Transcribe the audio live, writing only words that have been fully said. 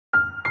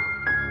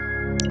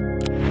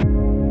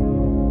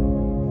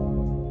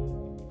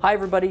Hi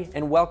everybody,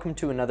 and welcome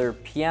to another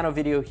piano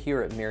video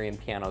here at Merriam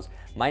Pianos.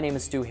 My name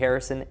is Stu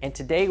Harrison, and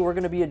today we're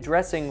going to be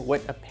addressing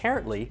what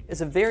apparently is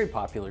a very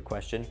popular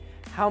question: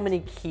 how many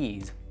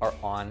keys are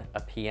on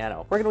a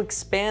piano? We're going to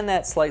expand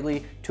that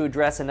slightly to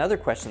address another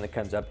question that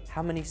comes up: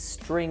 how many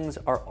strings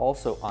are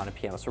also on a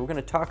piano? So we're going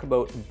to talk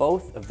about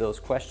both of those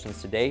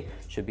questions today.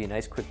 Should be a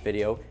nice quick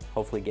video,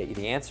 hopefully get you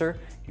the answer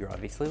you're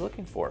obviously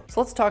looking for. So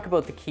let's talk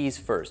about the keys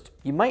first.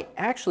 You might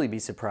actually be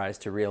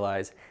surprised to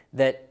realize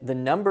that the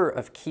number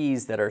of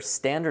keys that are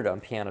standard on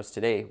pianos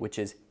today, which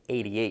is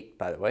 88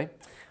 by the way,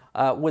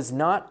 was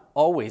not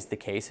always the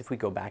case if we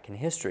go back in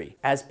history.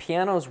 As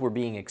pianos were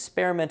being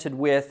experimented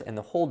with and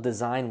the whole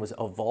design was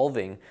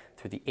evolving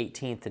through the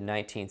 18th and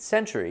 19th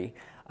century,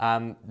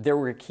 there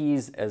were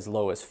keys as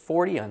low as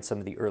 40 on some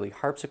of the early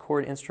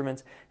harpsichord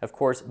instruments. Of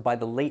course, by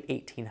the late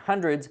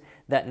 1800s,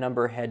 that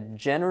number had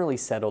generally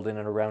settled in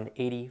at around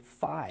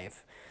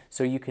 85.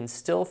 So you can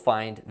still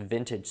find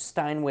vintage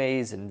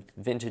Steinways and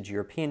vintage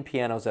European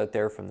pianos out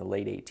there from the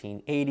late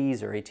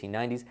 1880s or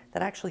 1890s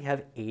that actually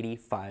have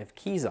 85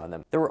 keys on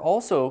them. There were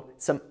also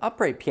some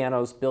upright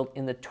pianos built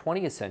in the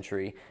 20th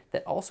century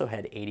that also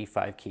had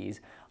 85 keys,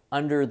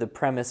 under the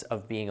premise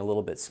of being a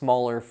little bit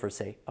smaller for,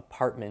 say,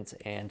 apartments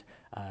and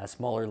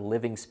smaller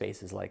living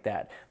spaces like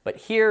that. But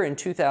here in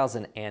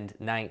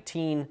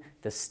 2019,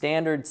 the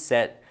standard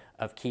set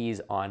of keys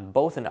on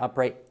both an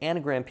upright and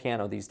a grand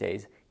piano these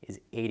days is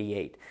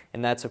 88.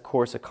 And that's of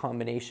course a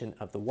combination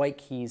of the white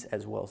keys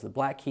as well as the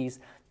black keys,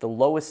 the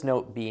lowest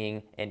note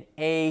being an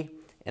A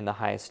and the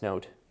highest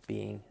note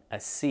being a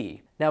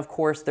C. Now of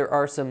course there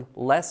are some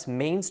less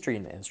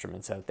mainstream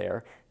instruments out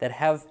there that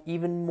have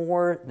even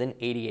more than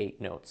 88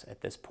 notes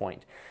at this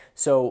point.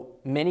 So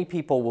many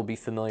people will be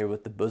familiar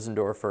with the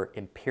Bosendorfer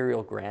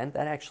Imperial Grand.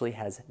 That actually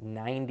has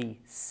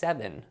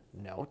 97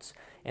 notes,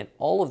 and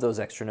all of those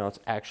extra notes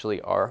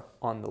actually are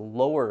on the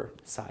lower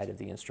side of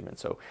the instrument.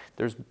 So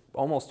there's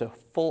almost a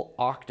full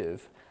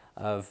octave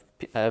of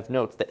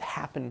notes that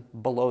happen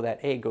below that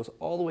A, goes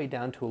all the way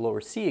down to a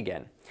lower C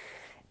again.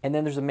 And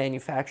then there's a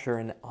manufacturer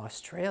in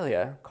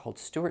Australia called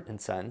Stuart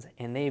Sons,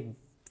 and they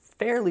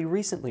fairly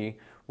recently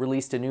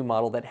released a new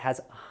model that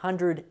has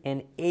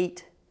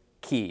 108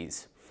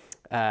 keys.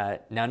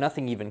 Now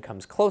nothing even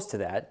comes close to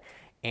that,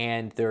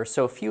 and there are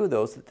so few of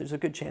those that there's a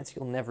good chance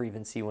you'll never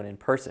even see one in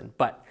person.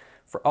 But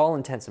for all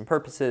intents and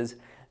purposes,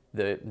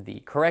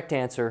 the correct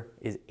answer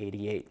is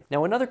 88.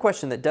 Now another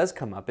question that does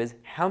come up is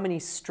how many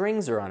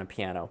strings are on a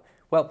piano?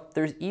 Well,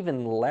 there's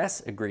even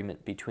less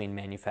agreement between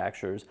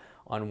manufacturers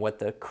on what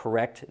the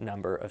correct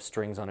number of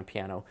strings on a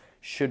piano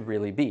should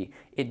really be.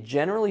 It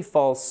generally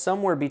falls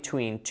somewhere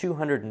between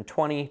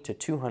 220 to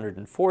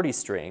 240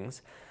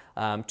 strings.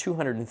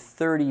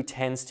 230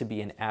 tends to be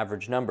an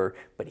average number,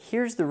 but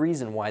here's the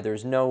reason why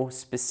there's no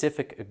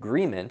specific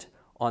agreement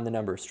on the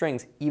number of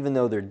strings, even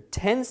though there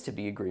tends to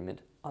be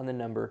agreement on the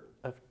number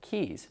of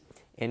keys.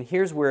 And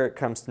here's where it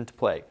comes into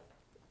play.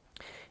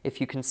 If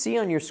you can see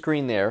on your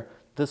screen there,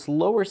 this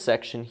lower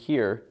section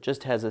here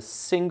just has a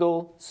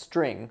single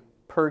string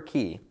per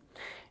key.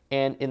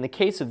 And in the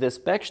case of this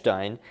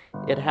Bechstein,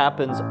 it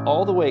happens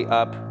all the way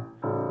up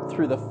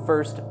through the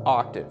first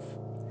octave.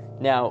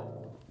 Now,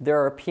 there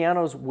are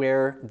pianos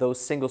where those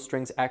single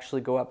strings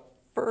actually go up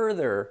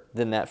further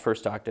than that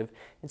first octave,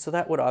 and so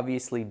that would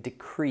obviously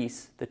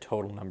decrease the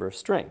total number of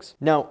strings.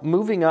 Now,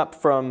 moving up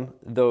from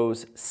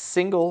those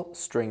single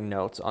string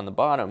notes on the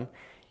bottom,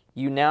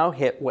 you now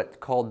hit what's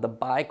called the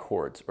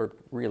bichords, or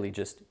really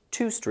just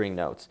two string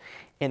notes,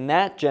 and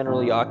that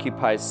generally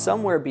occupies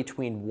somewhere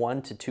between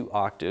 1 to 2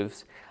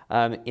 octaves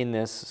in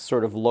this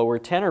sort of lower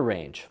tenor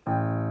range.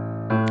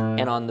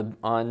 And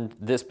on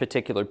this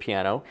particular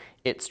piano,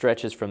 it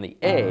stretches from the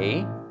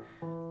A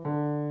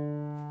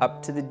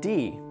up to the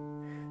D.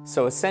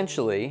 So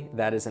essentially,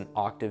 that is an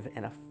octave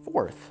and a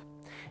fourth.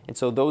 And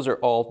so those are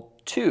all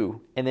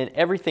 2. And then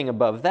everything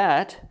above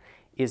that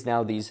is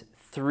now these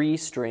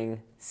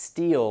 3-string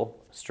steel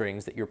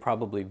strings that you're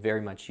probably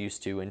very much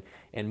used to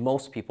and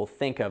most people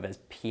think of as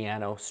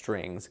piano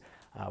strings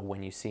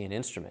when you see an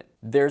instrument.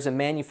 There's a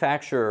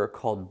manufacturer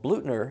called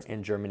Blüthner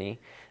in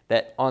Germany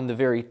that on the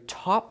very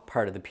top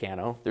part of the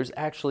piano, there's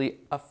actually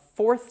a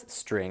 4th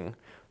string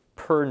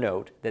per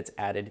note that's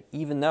added,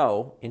 even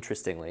though,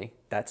 interestingly,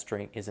 that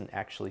string isn't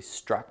actually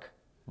struck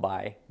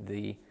by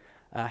the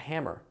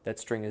hammer. That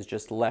string is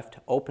just left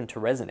open to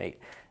resonate,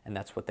 and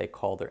that's what they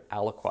call their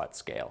aliquot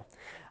scale.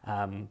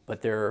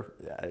 But they're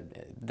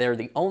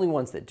the only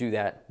ones that do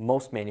that.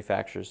 Most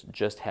manufacturers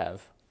just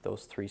have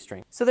those 3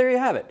 strings. So there you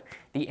have it.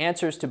 The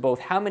answers to both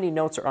how many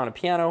notes are on a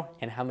piano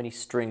and how many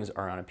strings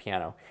are on a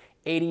piano.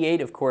 88,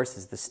 of course,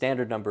 is the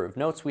standard number of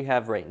notes we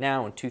have right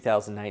now in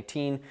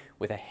 2019,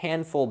 with a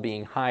handful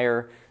being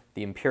higher,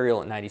 the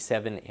Imperial at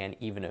 97, and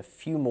even a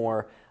few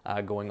more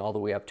going all the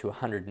way up to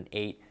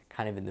 108,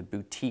 kind of in the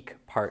boutique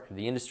part of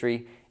the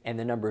industry, and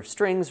the number of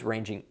strings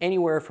ranging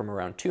anywhere from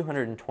around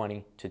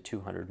 220 to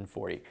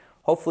 240.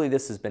 Hopefully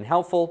this has been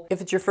helpful.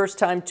 If it's your first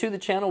time to the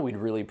channel, we'd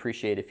really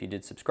appreciate if you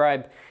did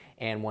subscribe.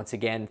 And once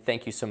again,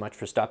 thank you so much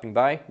for stopping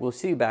by. We'll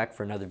see you back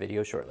for another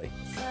video shortly.